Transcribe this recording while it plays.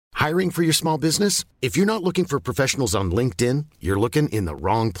Hiring for your small business? If you're not looking for professionals on LinkedIn, you're looking in the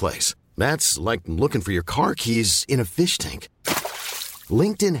wrong place. That's like looking for your car keys in a fish tank.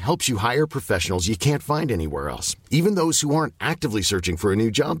 LinkedIn helps you hire professionals you can't find anywhere else, even those who aren't actively searching for a new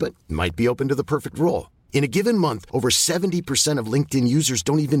job but might be open to the perfect role. In a given month, over 70% of LinkedIn users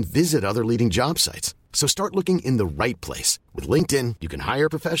don't even visit other leading job sites. So start looking in the right place. With LinkedIn, you can hire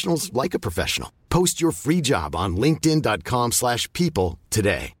professionals like a professional. Post your free job on linkedin.com/people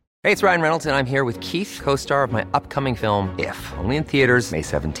today. Hey, it's Ryan Reynolds, and I'm here with Keith, co-star of my upcoming film, If, only in theaters May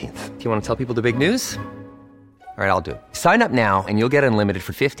 17th. Do you want to tell people the big news? All right, I'll do it. Sign up now and you'll get unlimited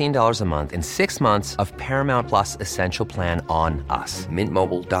for $15 a month and 6 months of Paramount Plus Essential Plan on us.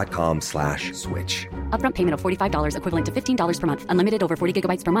 MintMobile.com/switch. Upfront payment of $45 equivalent to $15 per month. Unlimited over 40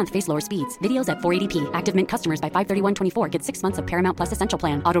 gigabytes per month. Face lower speeds. Videos at 480p. Active Mint customers by 531.24 get 6 months of Paramount Plus Essential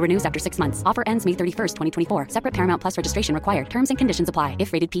Plan. Auto renews after 6 months. Offer ends May 31st, 2024. Separate Paramount Plus registration required. Terms and conditions apply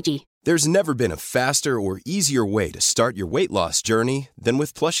if rated PG. There's never been a faster or easier way to start your weight loss journey than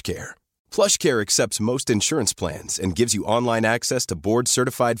with PlushCare. PlushCare accepts most insurance plans and gives you online access to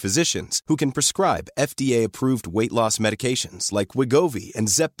board-certified physicians who can prescribe FDA-approved weight loss medications like Wegovy and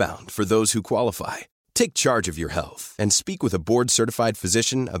Zepbound for those who qualify. Take charge of your health and speak with a board-certified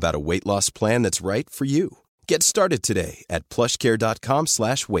physician about a weight loss plan that's right for you. Get started today at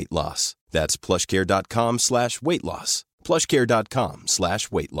plushcare.com/weight loss. That's plushcare.com/weight loss.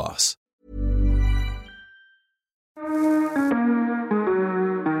 plushcare.com/weight loss.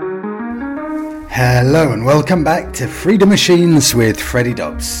 Hello and welcome back to Freedom Machines with Freddie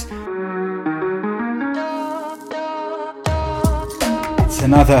Dobbs. It's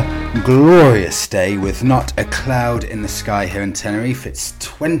another glorious day with not a cloud in the sky here in Tenerife. It's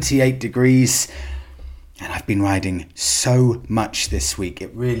 28 degrees and I've been riding so much this week.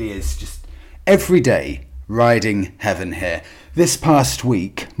 It really is just every day riding heaven here. This past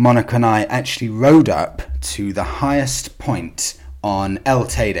week, Monica and I actually rode up to the highest point on El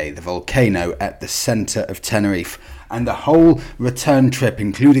Teide, the volcano at the centre of Tenerife, and the whole return trip,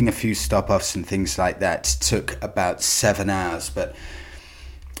 including a few stop-offs and things like that, took about 7 hours. But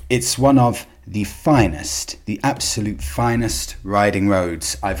it's one of the finest, the absolute finest riding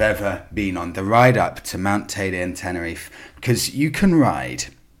roads I've ever been on, the ride up to Mount Teide in Tenerife, because you can ride.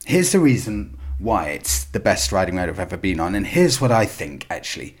 Here's the reason why it's the best riding road I've ever been on, and here's what I think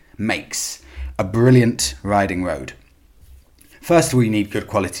actually makes a brilliant riding road. First of all, you need good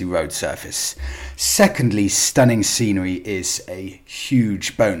quality road surface. Secondly, stunning scenery is a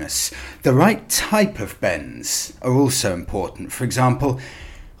huge bonus. The right type of bends are also important. For example,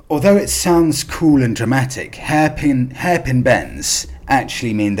 although it sounds cool and dramatic, hairpin bends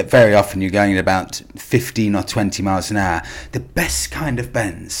actually mean that very often you're going at about 15 or 20 miles an hour. The best kind of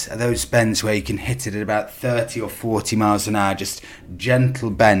bends are those bends where you can hit it at about 30 or 40 miles an hour, just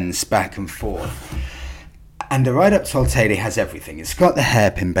gentle bends back and forth. And the ride up to El Teide has everything. It's got the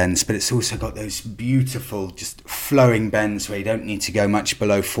hairpin bends, but it's also got those beautiful, just flowing bends where you don't need to go much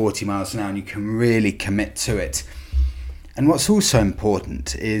below 40 miles an hour and you can really commit to it. And what's also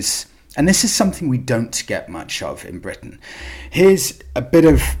important is, and this is something we don't get much of in Britain. Here's a bit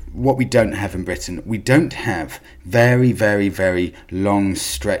of what we don't have in Britain. We don't have very, very, very long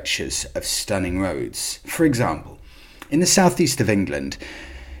stretches of stunning roads. For example, in the southeast of England,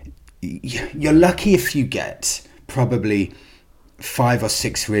 you're lucky if you get probably 5 or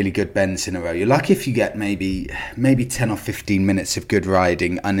 6 really good bends in a row. You're lucky if you get maybe 10 or 15 minutes of good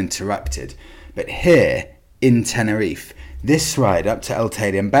riding uninterrupted. But here in Tenerife, this ride up to El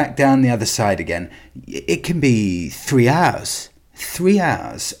Teide and back down the other side again, it can be 3 hours. 3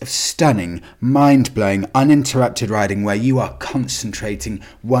 hours of stunning, mind-blowing, uninterrupted riding where you are concentrating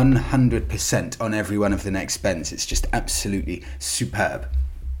 100% on every one of the next bends. It's just absolutely superb.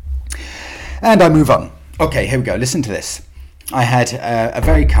 And I move on. Okay, here we go. Listen to this. I had a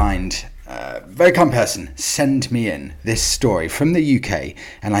very kind person send me in this story from the UK,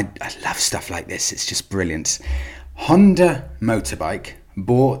 and I love stuff like this. It's just brilliant. Honda motorbike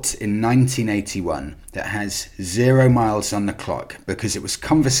bought in 1981 that has 0 miles on the clock because it was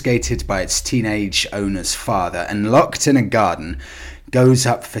confiscated by its teenage owner's father and locked in a garden, goes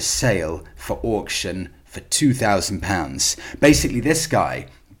up for sale for auction for £2,000. Basically, this guy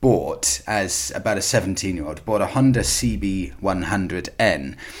bought, as about a 17-year-old, bought a Honda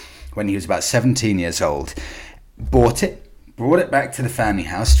CB100N when he was about 17 years old. Bought it, brought it back to the family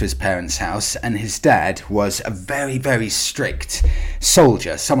house, to his parents' house, and his dad was a very, very strict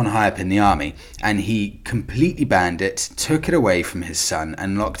soldier, someone high up in the army, and he completely banned it, took it away from his son,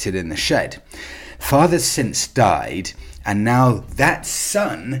 and locked it in the shed. Father's since died, and now that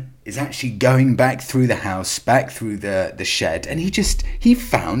son is actually going back through the house, back through the shed, and he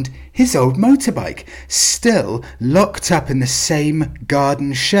found his old motorbike still locked up in the same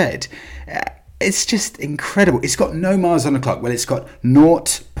garden shed. It's just incredible. It's got no miles on the clock. Well, it's got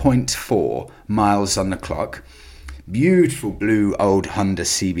 0.4 miles on the clock. Beautiful blue old Honda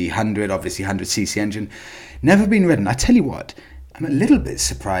CB100, obviously 100cc engine. Never been ridden. I tell you what, I'm a little bit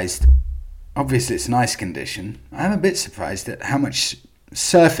surprised. Obviously, it's nice condition. I'm a bit surprised at how much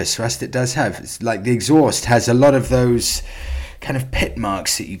surface rust it does have. It's like the exhaust has a lot of those kind of pit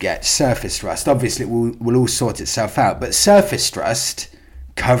marks that you get, surface rust. Obviously, it will all sort itself out, but surface rust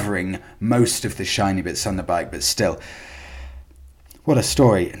covering most of the shiny bits on the bike, but still, what a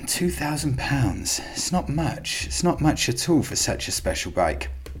story. And £2,000, it's not much. It's not much at all for such a special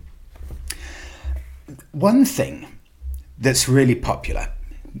bike. One thing that's really popular,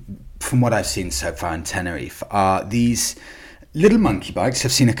 from what I've seen so far in Tenerife, are these little monkey bikes.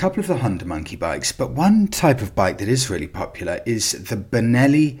 I've seen a couple of the Honda monkey bikes, but one type of bike that is really popular is the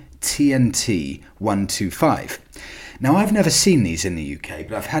Benelli TNT 125. Now, I've never seen these in the UK,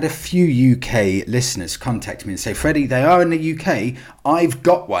 but I've had a few UK listeners contact me and say, Freddie, they are in the UK, I've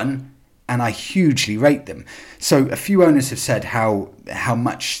got one, and I hugely rate them. So a few owners have said how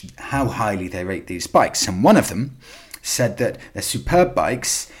highly they rate these bikes, and one of them said that they're superb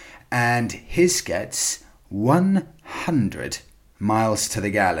bikes, and his gets 100 miles to the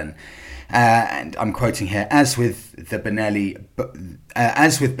gallon. And I'm quoting here, as with Benelli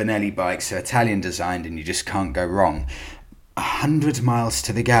bikes, they're Italian designed and you just can't go wrong. 100 miles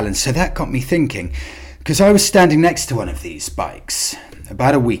to the gallon. So that got me thinking, because I was standing next to one of these bikes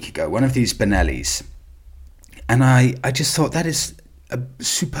about a week ago, one of these Benellis, and I just thought that is a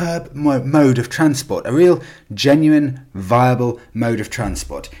superb mode of transport, a real genuine viable mode of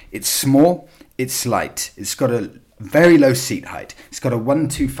transport. It's small, it's light, it's got a very low seat height. It's got a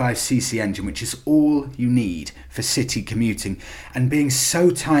 125cc engine, which is all you need for city commuting. And being so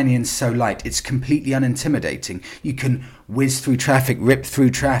tiny and so light, it's completely unintimidating. You can whiz through traffic, rip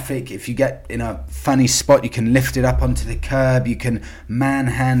through traffic. If you get in a funny spot, you can lift it up onto the curb. You can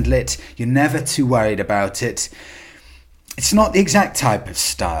manhandle it. You're never too worried about it. It's not the exact type of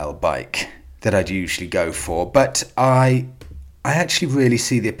style bike that I'd usually go for, but I actually really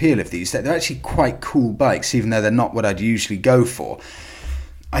see the appeal of these. They're actually quite cool bikes, even though they're not what I'd usually go for.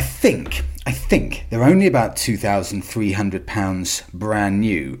 I think they're only about £2,300 brand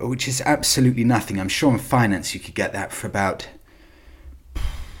new, which is absolutely nothing. I'm sure on finance you could get that for about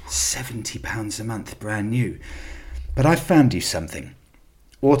 £70 a month brand new. But I've found you something.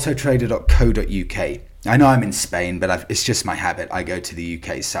 Autotrader.co.uk. I know I'm in Spain, but it's just my habit. I go to the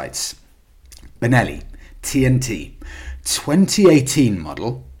UK sites. Benelli TNT 2018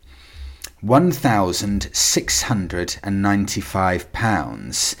 model,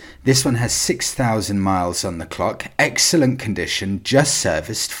 £1,695. This one has 6,000 miles on the clock, excellent condition, just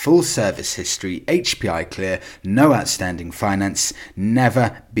serviced, full service history, HPI clear, no outstanding finance,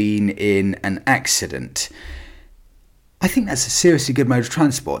 never been in an accident. I think that's a seriously good mode of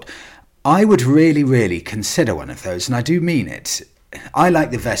transport. I would really, really consider one of those, and I do mean it. I like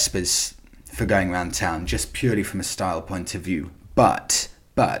the Vespers for going around town, just purely from a style point of view. But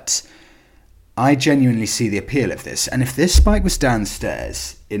I genuinely see the appeal of this. And if this bike was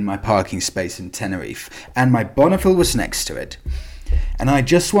downstairs in my parking space in Tenerife, and my Bonneville was next to it, and I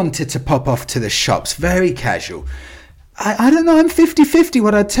just wanted to pop off to the shops, very casual, I don't know, I'm 50-50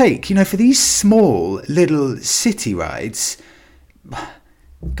 what I'd take. You know, for these small little city rides,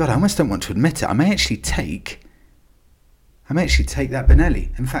 God, I almost don't want to admit it, I may actually take that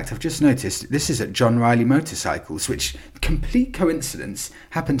Benelli. In fact, I've just noticed this is at John Riley Motorcycles, which, complete coincidence,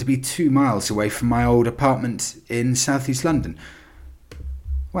 happened to be 2 miles away from my old apartment in southeast London.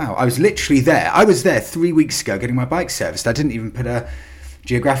 Wow, I was literally there. I was there 3 weeks ago getting my bike serviced. I didn't even put a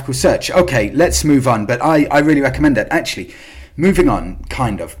geographical search. Okay, let's move on, but I really recommend it. Actually, moving on,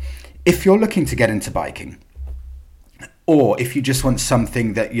 kind of. If you're looking to get into biking, or if you just want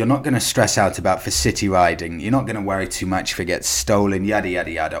something that you're not going to stress out about for city riding, you're not going to worry too much if it gets stolen, yada,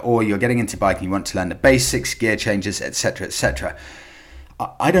 yada, yada, or you're getting into biking, you want to learn the basics, gear changes, etc., etc.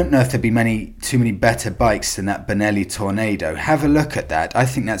 I don't know if there'd be too many better bikes than that Benelli Tornado. Have a look at that. I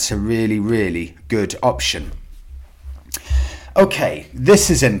think that's a really, really good option. Okay, this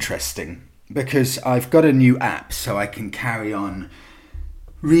is interesting because I've got a new app so I can carry on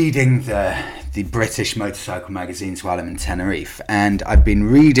reading the British motorcycle magazines while I'm in Tenerife, and I've been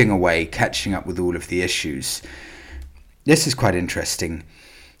reading away, catching up with all of the issues. This is quite interesting.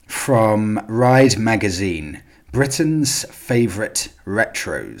 From Ride magazine, Britain's favourite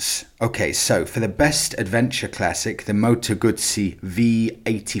retros. Okay, so for the best adventure classic, the Moto Guzzi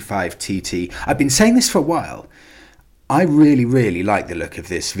V85 TT. I've been saying this for a while. I really, really like the look of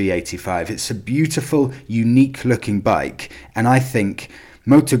this V85. It's a beautiful, unique looking bike, and I think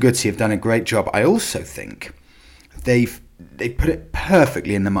Moto Guzzi have done a great job. I also think they put it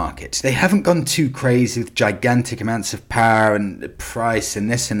perfectly in the market. They haven't gone too crazy with gigantic amounts of power and price and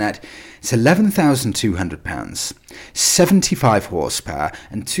this and that. It's £11,200, 75 horsepower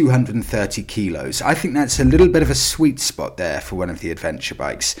and 230 kilos. I think that's a little bit of a sweet spot there for one of the adventure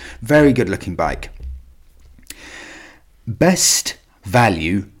bikes. Very good looking bike. Best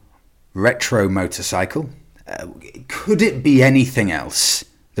value retro motorcycle. Could it be anything else?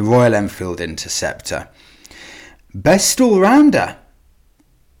 The Royal Enfield Interceptor. Best all-rounder.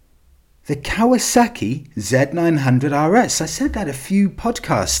 The Kawasaki Z900 RS. I said that a few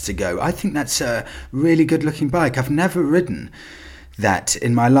podcasts ago. I think that's a really good looking bike. I've never ridden that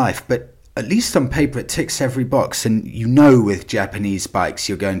in my life, but at least on paper it ticks every box. And you know with Japanese bikes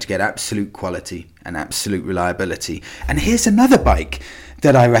you're going to get absolute quality and absolute reliability. And here's another bike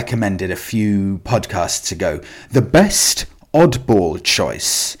that I recommended a few podcasts ago. The best oddball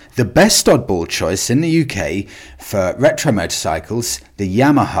choice. The best oddball choice in the UK for retro motorcycles, the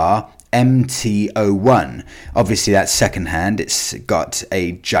Yamaha MT-01. Obviously that's second-hand. It's got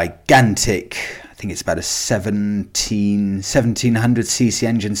a gigantic, I think it's about a 1700cc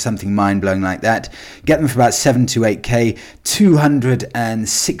engine, something mind-blowing like that. Get them for about 7 to 8k,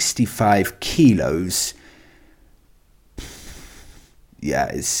 265 kilos.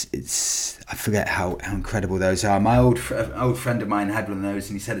 Yeah, it's I forget how incredible those are. My old friend of mine had one of those,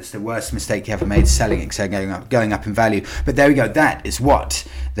 and he said it's the worst mistake he ever made selling it, because they're going up in value. But there we go. That is what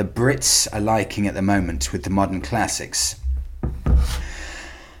the Brits are liking at the moment with the modern classics.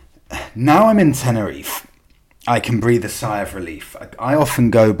 Now I'm in Tenerife, I can breathe a sigh of relief. I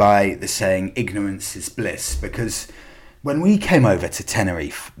often go by the saying, ignorance is bliss, because when we came over to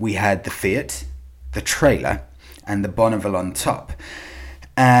Tenerife, we had the Fiat, the trailer, and the Bonneville on top.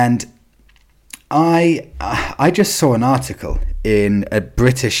 And I just saw an article in a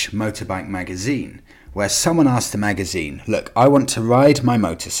British motorbike magazine where someone asked the magazine, look, I want to ride my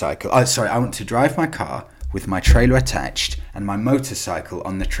motorcycle. I want to drive my car with my trailer attached and my motorcycle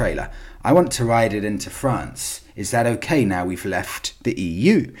on the trailer. I want to ride it into France. Is that okay now we've left the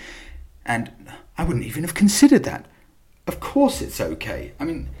EU? And I wouldn't even have considered that. Of course it's okay. I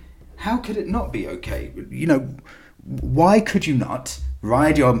mean, how could it not be okay? You know, why could you not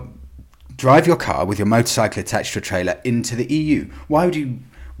drive your car with your motorcycle attached to a trailer into the EU? Why would you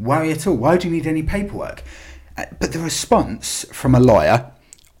worry at all? Why would you need any paperwork? But the response from a lawyer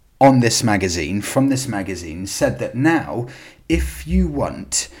from this magazine said that now, if you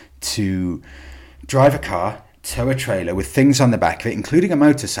want to drive a car, tow a trailer with things on the back of it, including a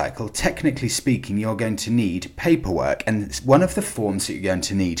motorcycle, technically speaking, you're going to need paperwork. And one of the forms that you're going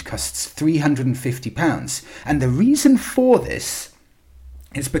to need costs £350. And the reason for this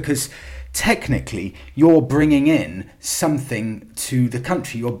is because technically you're bringing in something to the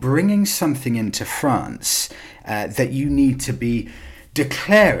country. You're bringing something into France that you need to be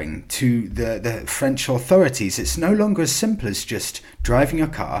declaring to the French authorities. It's no longer as simple as just driving your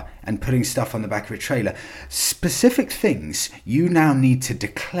car and putting stuff on the back of a trailer. Specific things you now need to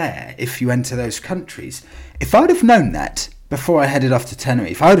declare if you enter those countries. If I would have known that before I headed off to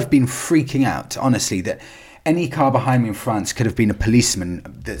Tenerife, I would have been freaking out, honestly, that any car behind me in France could have been a policeman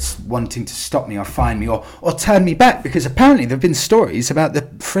that's wanting to stop me or fine me or turn me back, because apparently there have been stories about the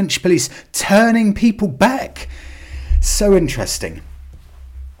French police turning people back. So interesting.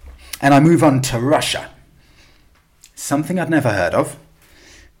 And I move on to Russia. Something I'd never heard of.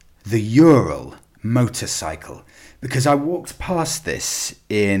 The Ural motorcycle. Because I walked past this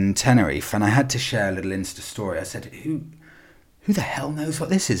in Tenerife and I had to share a little Insta story. I said, who the hell knows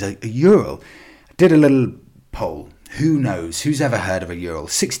what this is? A Ural. I did a little poll. Who knows? Who's ever heard of a Ural?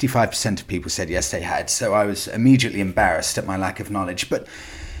 65% of people said yes, they had. So I was immediately embarrassed at my lack of knowledge. But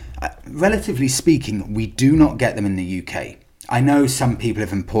relatively speaking, we do not get them in the UK. I know some people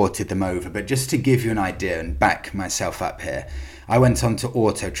have imported them over, but just to give you an idea and back myself up here, I went on to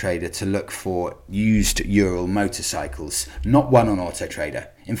Auto Trader to look for used Ural motorcycles. Not one on Auto Trader.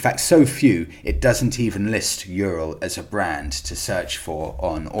 In fact, so few, it doesn't even list Ural as a brand to search for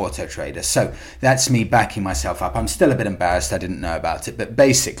on Auto Trader. So that's me backing myself up. I'm still a bit embarrassed I didn't know about it, but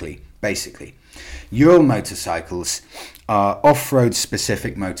basically, Ural motorcycles are off-road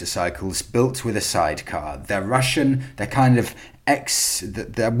specific motorcycles built with a sidecar. They're Russian, they're kind of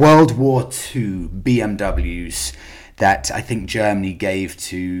they're World War II BMWs. that I think Germany gave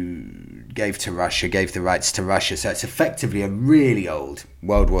to Russia, gave the rights to Russia. So it's effectively a really old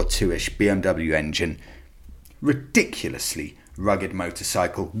World War II-ish BMW engine, ridiculously rugged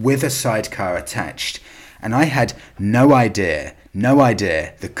motorcycle with a sidecar attached. And I had no idea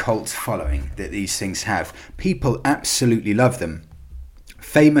the cult following that these things have. People absolutely love them.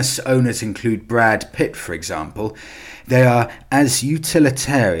 Famous owners include Brad Pitt, for example. They are as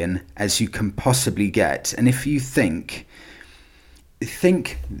utilitarian as you can possibly get. And if you think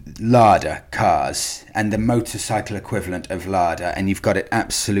Lada cars and the motorcycle equivalent of Lada, and you've got it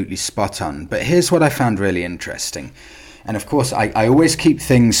absolutely spot on. But here's what I found really interesting. And of course, I always keep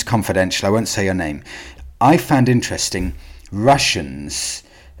things confidential. I won't say your name. I found interesting Russians'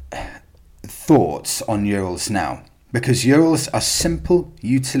 thoughts on Urals now. Because Urals are simple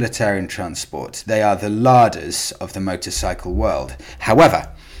utilitarian transport. They are the Ladas of the motorcycle world.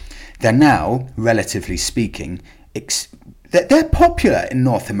 However, they're now, relatively speaking, they're popular in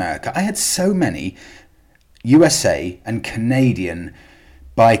North America. I had so many USA and Canadian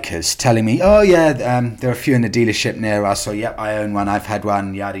bikers telling me, oh yeah, there are a few in the dealership near us, or yep, I own one, I've had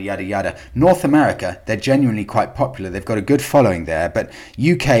one, yada, yada, yada. North America, they're genuinely quite popular. They've got a good following there, but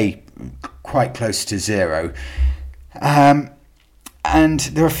UK, quite close to zero. And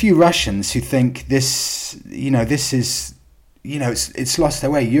there are a few Russians who think this is, it's lost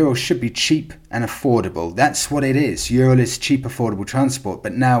their way. Ural should be cheap and affordable. That's what it is. Ural is cheap, affordable transport,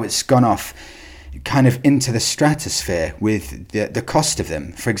 but now it's gone off kind of into the stratosphere with the cost of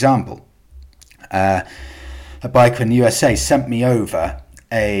them. For example, a biker in the USA sent me over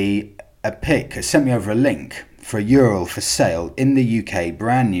a link for a Ural for sale in the UK,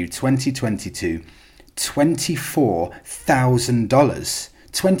 brand new, 2022, $24,000.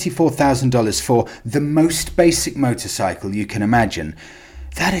 $24,000 for the most basic motorcycle you can imagine.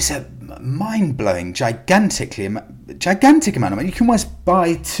 That is a mind-blowing, gigantic amount of money. You can almost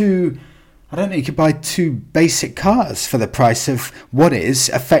buy two basic cars for the price of what is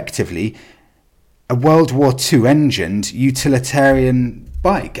effectively a World War II engined utilitarian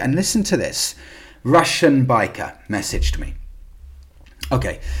bike. And listen to this. Russian biker messaged me.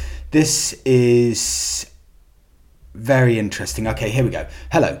 Okay, this is very interesting. Okay, here we go.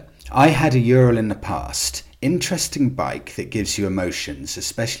 Hello, I had a Ural in the past. Interesting bike that gives you emotions,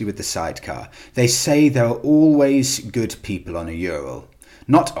 especially with the sidecar. They say there are always good people on a Ural.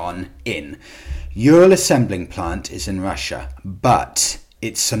 Not on, in. Ural assembling plant is in Russia, but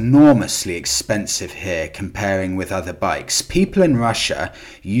it's enormously expensive here comparing with other bikes. People in Russia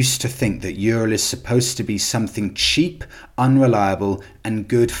used to think that Ural is supposed to be something cheap, unreliable, and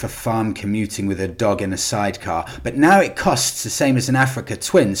good for farm commuting with a dog in a sidecar. But now it costs the same as an Africa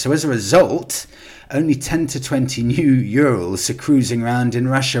Twin. So as a result, only 10 to 20 new Urals are cruising around in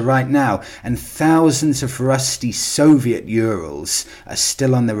Russia right now, and thousands of rusty Soviet Urals are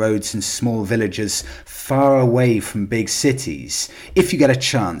still on the roads in small villages far away from big cities. If you get a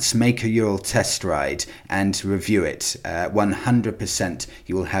chance, make a Ural test ride and review it. 100%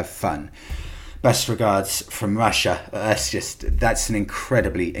 you will have fun. Best regards from Russia. That's an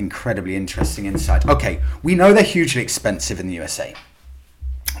incredibly interesting insight. Okay, we know they're hugely expensive in the USA.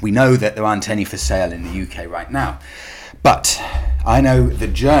 We know that there aren't any for sale in the UK right now. But I know the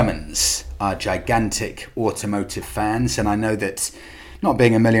Germans are gigantic automotive fans, and I know that not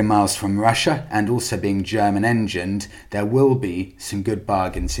being a million miles from Russia and also being German engined, there will be some good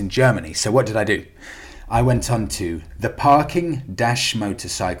bargains in Germany. So what did I do? I went on to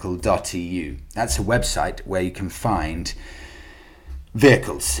theparking-motorcycle.eu. That's a website where you can find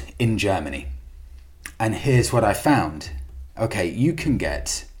vehicles in Germany. And here's what I found. Okay, you can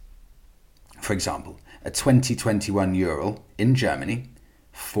get, for example, a 2021 Ural in Germany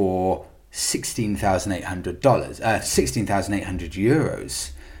for $16,800,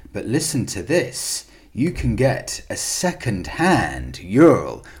 €16,800. But listen to this. You can get a second-hand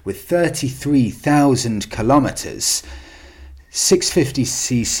Ural with 33,000 kilometers,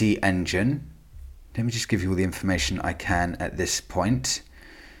 650cc engine. Let me just give you all the information I can at this point.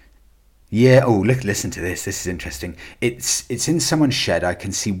 Yeah, oh, look, listen to this. This is interesting. It's in someone's shed. I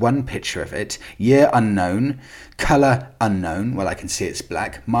can see one picture of it. Year unknown. Colour unknown. Well, I can see it's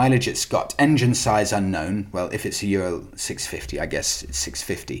black. Mileage it's got. Engine size unknown. Well, if it's a Ural 650, I guess it's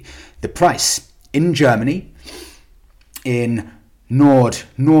 650. The price in Germany, in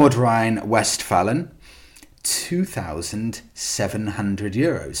Nordrhein-Westfalen,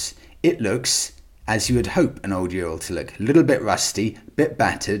 €2,700. It looks as you would hope an old Ural to look. A little bit rusty, a bit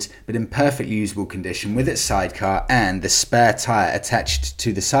battered, but in perfectly usable condition with its sidecar and the spare tyre attached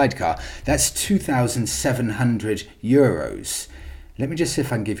to the sidecar. That's €2,700. Let me just see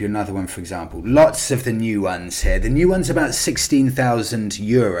if I can give you another one, for example. Lots of the new ones here. The new one's about 16,000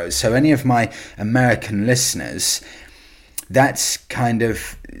 euros. So any of my American listeners, that's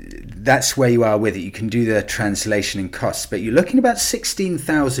where you are with it. You can do the translation and costs, but you're looking about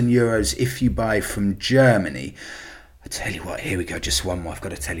 16,000 euros if you buy from Germany. I tell you what, here we go. Just one more. I've got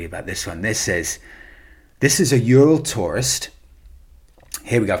to tell you about this one. This is a Ural Tourist.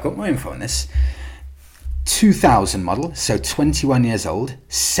 Here we go. I've got more info on this. 2000 model, so 21 years old,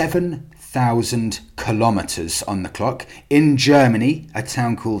 7,000 kilometers on the clock, in Germany, a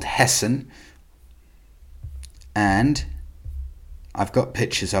town called Hessen, and I've got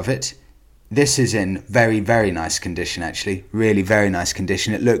pictures of it. This is in very, very nice condition, actually, really very nice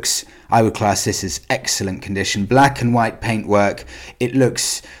condition. It looks, I would class this as excellent condition, black and white paintwork. It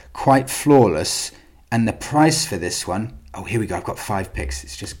looks quite flawless, and the price for this one, oh, here we go, I've got 5 pics,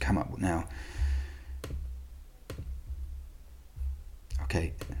 it's just come up now.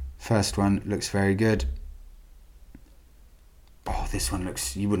 Okay, first one looks very good. Oh, this one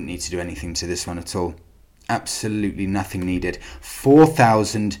looks, you wouldn't need to do anything to this one at all. Absolutely nothing needed.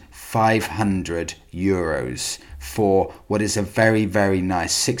 4,500 euros for what is a very, very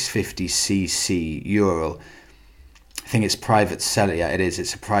nice 650cc Ural. I think it's private seller. Yeah, it is.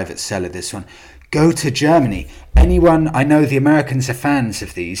 It's a private seller, this one. Go to Germany. Anyone, I know the Americans are fans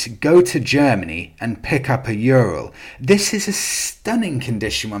of these, go to Germany and pick up a Ural. This is a stunning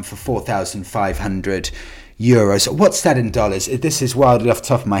condition one for 4,500 euros. What's that in dollars? This is wildly off the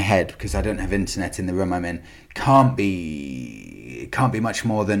top of my head because I don't have internet in the room I'm in. Can't be much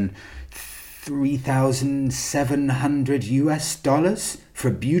more than 3,700 US dollars for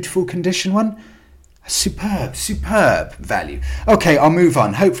a beautiful condition one. Superb value. Okay, I'll move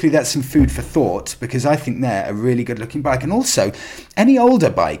on. Hopefully that's some food for thought because I think they're a really good looking bike. And also, any older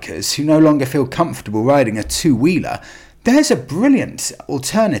bikers who no longer feel comfortable riding a 2-wheeler, there's a brilliant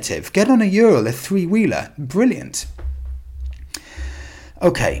alternative. Get on a Ural, a 3-wheeler. Brilliant.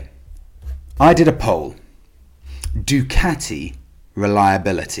 Okay, I did a poll. Ducati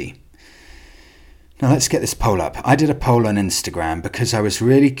reliability. Now let's get this poll up. I did a poll on Instagram because I was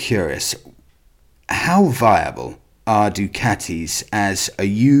really curious. How viable are Ducatis as a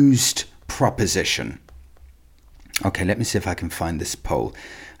used proposition? Okay, let me see if I can find this poll.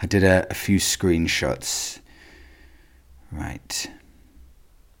 I did a few screenshots. Right.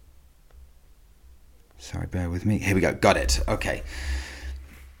 Sorry, bear with me. Here we go. Got it. Okay.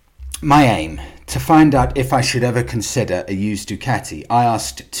 My aim, to find out if I should ever consider a used Ducati. I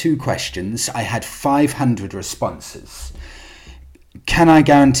asked 2 questions. I had 500 responses. Can I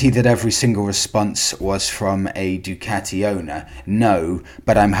guarantee that every single response was from a Ducati owner? No,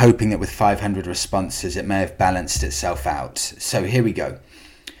 but I'm hoping that with 500 responses it may have balanced itself out. So here we go.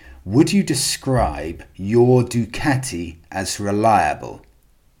 Would you describe your Ducati as reliable?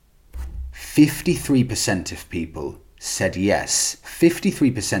 53% of people said yes.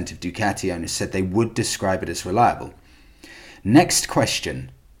 53% of Ducati owners said they would describe it as reliable. Next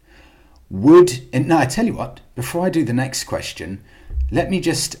question. Now I tell you what, before I do the next question, let me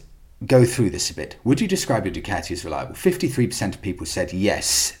just go through this a bit. Would you describe your Ducati as reliable? 53% of people said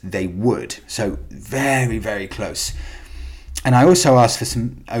yes, they would. So very, very close. And I also asked for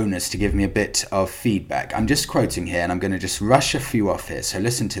some owners to give me a bit of feedback. I'm just quoting here and I'm going to just rush a few off here. So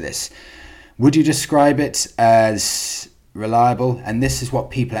listen to this. Would you describe it as reliable? And this is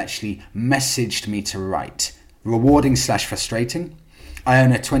what people actually messaged me to write. Rewarding/frustrating. I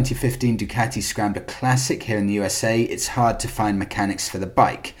own a 2015 Ducati Scrambler Classic here in the USA. It's hard to find mechanics for the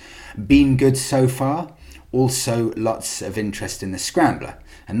bike. Been good so far. Also lots of interest in the Scrambler.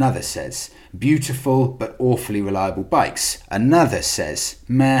 Another says, beautiful but awfully reliable bikes. Another says,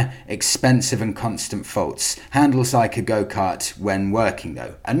 meh, expensive and constant faults. Handles like a go-kart when working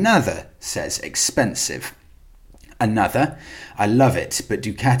though. Another says, expensive. Another, I love it, but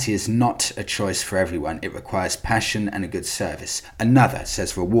Ducati is not a choice for everyone. It requires passion and a good service. Another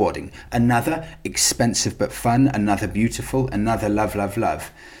says rewarding. Another, expensive but fun. Another, beautiful. Another, love, love,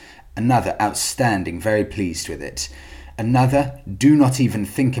 love. Another, outstanding, very pleased with it. Another, do not even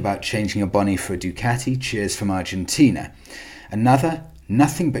think about changing a Bonnie for a Ducati. Cheers from Argentina. Another,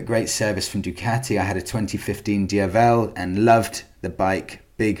 nothing but great service from Ducati. I had a 2015 Diavel and loved the bike.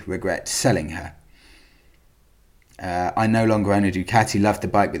 Big regret selling her. I no longer own a Ducati, loved the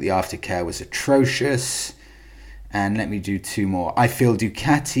bike, but the aftercare was atrocious. And let me do 2 more. I feel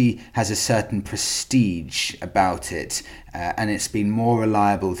Ducati has a certain prestige about it, and it's been more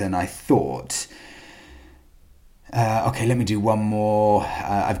reliable than I thought. Okay, let me do 1 more.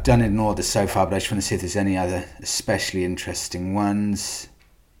 I've done it in order so far, but I just want to see if there's any other especially interesting ones.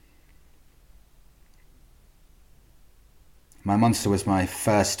 My Monster was my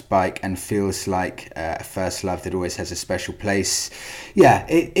first bike and feels like a first love that always has a special place. Yeah,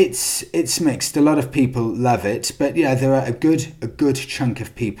 it's mixed. A lot of people love it, but yeah, there are a good chunk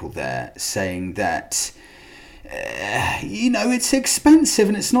of people there saying that it's expensive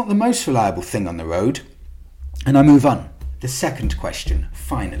and it's not the most reliable thing on the road. And I move on. The second question,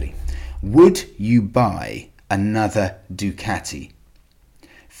 finally. Would you buy another Ducati?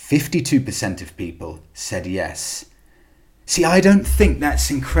 52% of people said yes. See, I don't think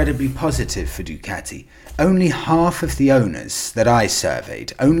that's incredibly positive for Ducati. Only half of the owners that I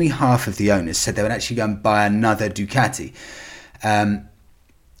surveyed, said they would actually go and buy another Ducati.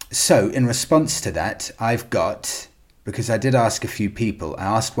 So in response to that, because I did ask a few people, I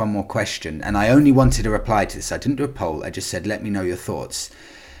asked one more question, and I only wanted a reply to this. I didn't do a poll, I just said, let me know your thoughts.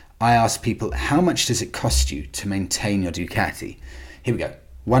 I asked people, how much does it cost you to maintain your Ducati? Here we go.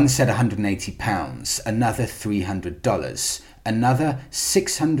 One said £180, another $300, another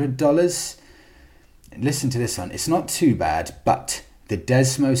 $600. Listen to this one. It's not too bad, but the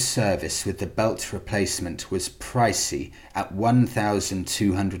Desmo service with the belt replacement was pricey at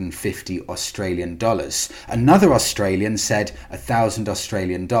 1,250 Australian dollars. Another Australian said 1,000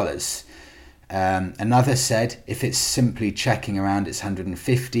 Australian dollars. Another said if it's simply checking around, it's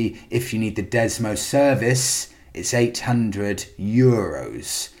 150. If you need the Desmo service, it's 800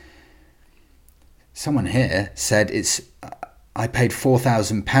 euros. Someone here said I paid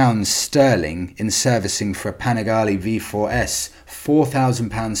 £4,000 sterling in servicing for a Panigale V4S.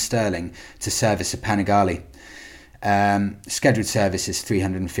 £4,000 sterling to service a Panigale. Scheduled service is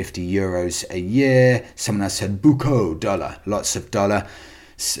 350 euros a year. Someone else said buco, dollar, lots of dollar.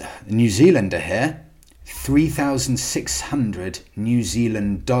 New Zealander here, 3,600 New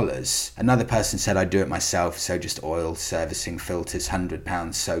Zealand dollars. Another person said I'd do it myself, so just oil, servicing, filters,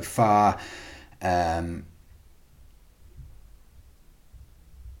 £100 so far. I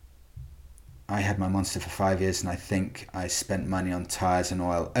had my Monster for 5 years and I think I spent money on tyres and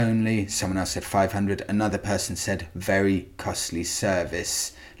oil only. Someone else said 500. Another person said very costly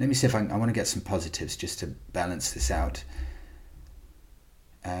service. Let me see if I want to get some positives just to balance this out.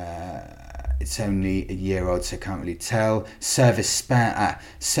 It's only a year old, so I can't really tell. Service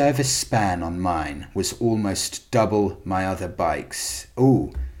span on mine was almost double my other bikes.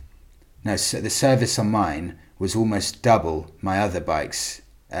 Ooh, no, so the service on mine was almost double my other bikes.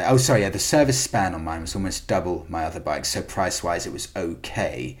 The service span on mine was almost double my other bikes, so price-wise it was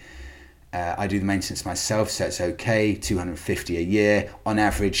okay. I do the maintenance myself, so it's okay, $250 a year. On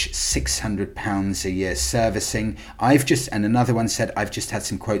average, £600 a year servicing. And another one said, I've just had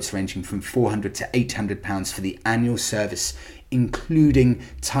some quotes ranging from £400 to £800 for the annual service, including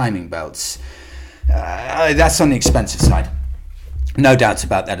timing belts. That's on the expensive side. No doubts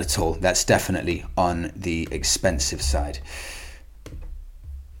about that at all. That's definitely on the expensive side.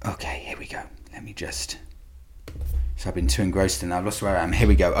 Okay, here we go. So I've been too engrossed and I've lost where I am. Here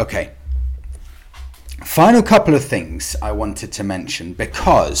we go. Okay. Final couple of things I wanted to mention,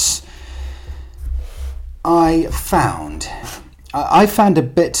 because I found a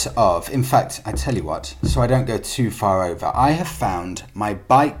bit of, in fact, I tell you what, so I don't go too far over, I have found my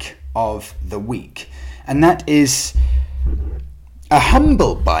bike of the week, and that is a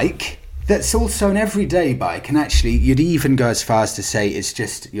humble bike that's also an everyday bike, and actually you'd even go as far as to say it's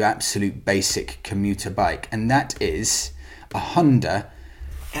just your absolute basic commuter bike, and that is a Honda.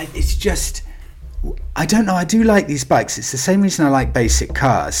 It's just, I don't know, I do like these bikes. It's the same reason I like basic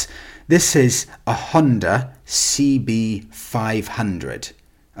cars. This is a Honda CB500.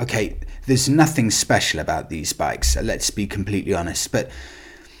 Okay, there's nothing special about these bikes, let's be completely honest, but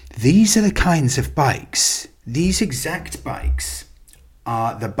these are the kinds of bikes, these exact bikes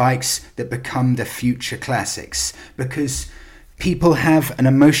are the bikes that become the future classics, because people have an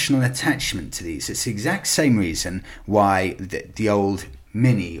emotional attachment to these. It's the exact same reason why the old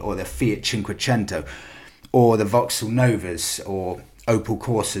Mini or the Fiat Cinquecento or the Vauxhall Novas or Opel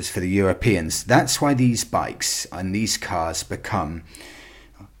Corsas for the Europeans. That's why these bikes and these cars become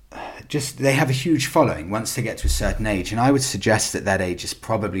they have a huge following once they get to a certain age, and I would suggest that age is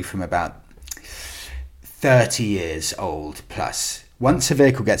probably from about 30 years old plus. Once a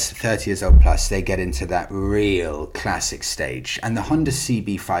vehicle gets to 30 years old plus, they get into that real classic stage, and the Honda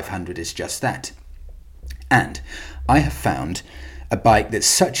CB500 is just that. And I have found a bike that's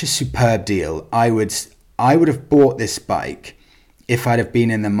such a superb deal. I would have bought this bike if I'd have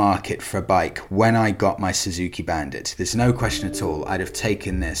been in the market for a bike when I got my Suzuki Bandit. There's no question at all. I'd have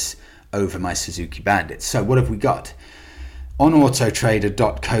taken this over my Suzuki Bandit. So what have we got? on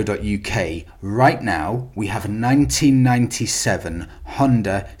autotrader.co.uk, right now we have a 1997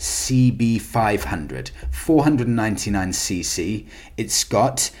 Honda CB500, 499cc. It's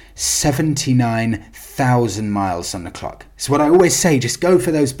got 79,000 miles on the clock. So what I always say, just go for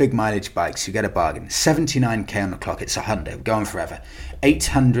those big mileage bikes, you get a bargain. 79k on the clock, it's a Honda, go on forever.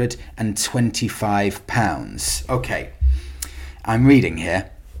 £825. Okay, I'm reading here.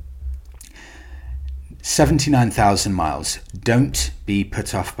 79,000 miles. Don't be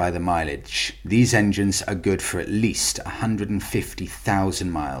put off by the mileage. These engines are good for at least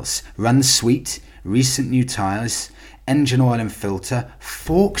 150,000 miles. Run sweet, recent new tyres, engine oil and filter,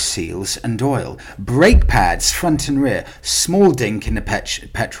 fork seals and oil, brake pads front and rear, small dink in the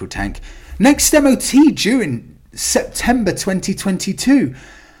petrol tank. Next MOT due in September 2022.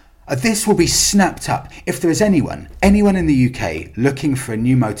 This will be snapped up. If there is anyone in the UK looking for a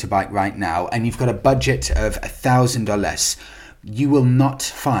new motorbike right now and you've got a budget of $1,000 or less, you will not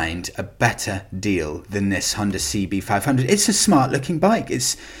find a better deal than this Honda CB500. It's a smart looking bike.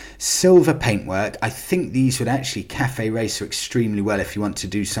 It's silver paintwork. I think these would actually cafe racer extremely well if you want to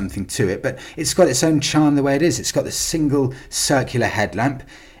do something to it, but it's got its own charm the way it is. It's got the single circular headlamp.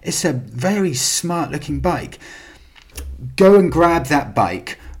 It's a very smart looking bike. Go and grab that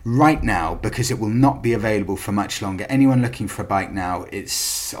bike right now, because it will not be available for much longer. Anyone looking for a bike now,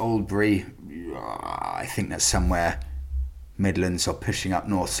 it's Oldbury, I think that's somewhere Midlands or pushing up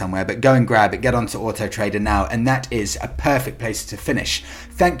north somewhere, but go and grab it, get onto Auto Trader now, and that is a perfect place to finish.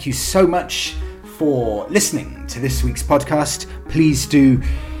 Thank you so much for listening to this week's podcast. Please do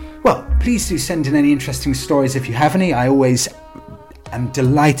send in any interesting stories if you have any. I always am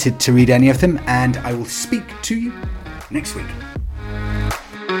delighted to read any of them, and I will speak to you next week.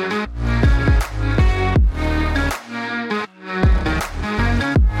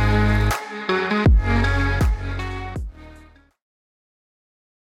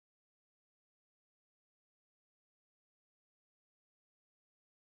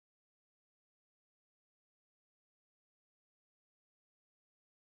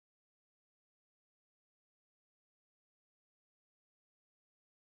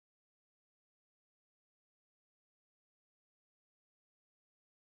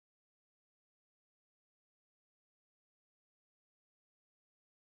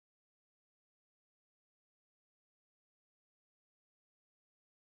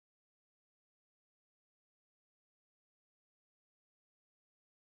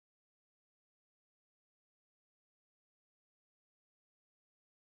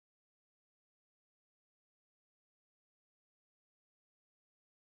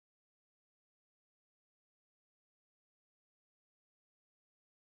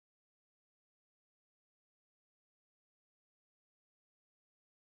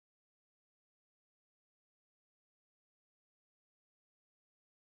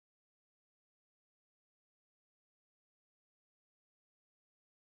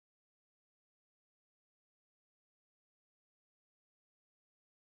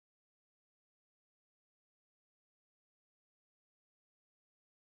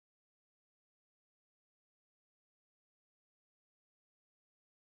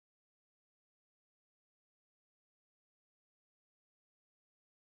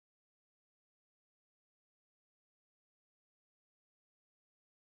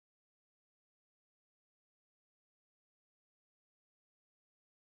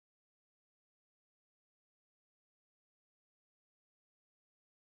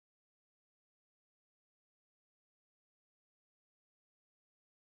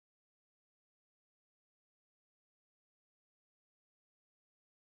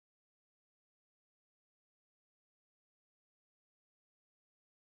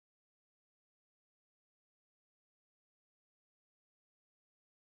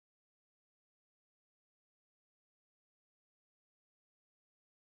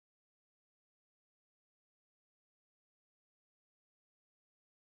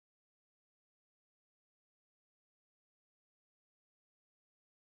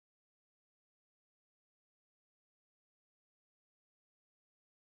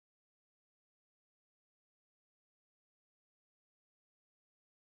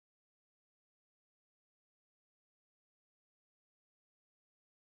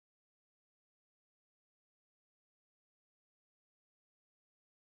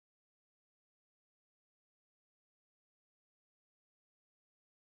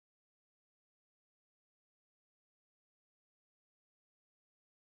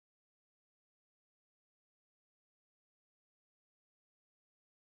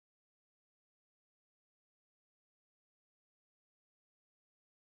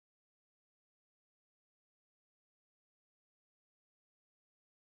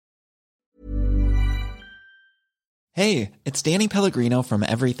 Hey, it's Danny Pellegrino from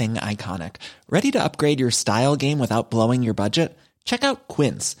Everything Iconic. Ready to upgrade your style game without blowing your budget? Check out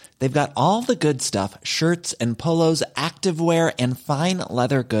Quince. They've got all the good stuff, shirts and polos, activewear, and fine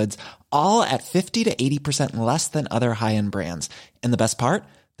leather goods, all at 50 to 80% less than other high-end brands. And the best part?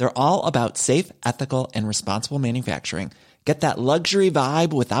 They're all about safe, ethical, and responsible manufacturing. Get that luxury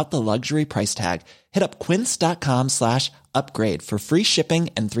vibe without the luxury price tag. Hit up quince.com/upgrade for free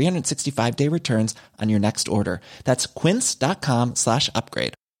shipping and 365-day returns on your next order. That's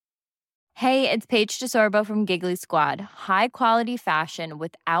quince.com/upgrade. Hey, it's Paige DeSorbo from Giggly Squad. High quality fashion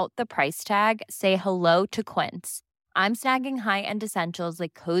without the price tag. Say hello to Quince. I'm snagging high-end essentials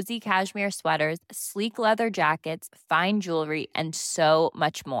like cozy cashmere sweaters, sleek leather jackets, fine jewelry, and so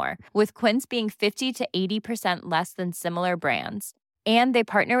much more. With Quince being 50 to 80% less than similar brands. And they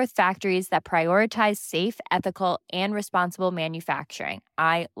partner with factories that prioritize safe, ethical, and responsible manufacturing.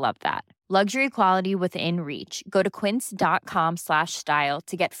 I love that. Luxury quality within reach. Go to quince.com/style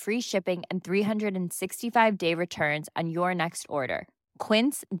to get free shipping and 365-day returns on your next order.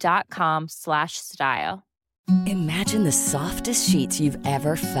 Quince.com/style. Imagine the softest sheets you've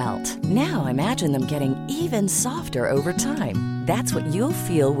ever felt. Now imagine them getting even softer over time. That's what you'll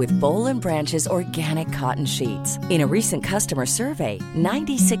feel with Boll & Branch's organic cotton sheets. In a recent customer survey,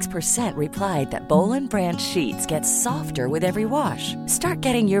 96% replied that Boll & Branch sheets get softer with every wash. Start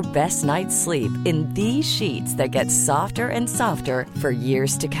getting your best night's sleep in these sheets that get softer and softer for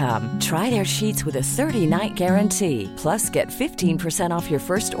years to come. Try their sheets with a 30-night guarantee. Plus, get 15% off your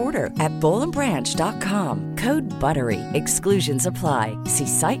first order at bollandbranch.com. Code BUTTERY. Exclusions apply. See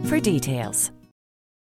site for details.